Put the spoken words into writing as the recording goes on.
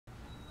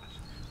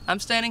I'm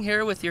standing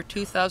here with your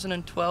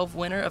 2012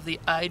 winner of the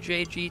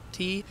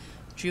IJGT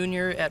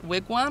Junior at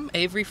Wigwam,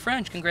 Avery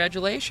French.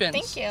 Congratulations.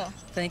 Thank you.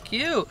 Thank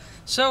you.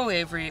 So,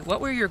 Avery,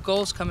 what were your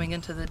goals coming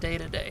into the day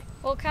today?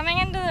 Well, coming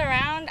into the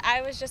round,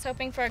 I was just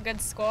hoping for a good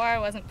score. I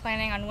wasn't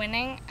planning on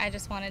winning. I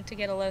just wanted to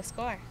get a low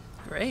score.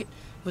 Great.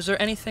 Was there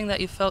anything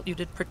that you felt you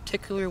did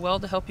particularly well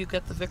to help you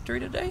get the victory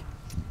today?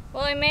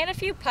 Well, I made a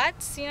few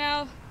putts,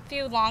 a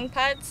few long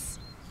putts.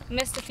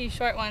 Missed a few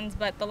short ones,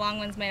 but the long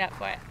ones made up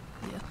for it.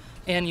 Yeah.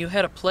 And you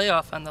had a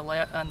playoff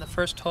on the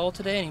first hole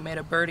today, and you made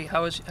a birdie.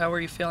 How were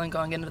you feeling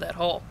going into that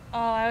hole? Oh,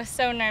 I was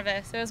so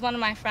nervous. It was one of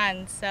my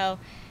friends, so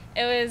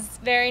it was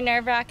very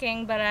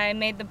nerve-wracking, but I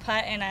made the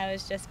putt, and I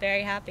was just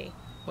very happy.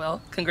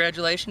 Well,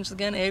 congratulations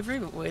again, Avery.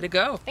 Way to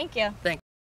go. Thank you. Thank you.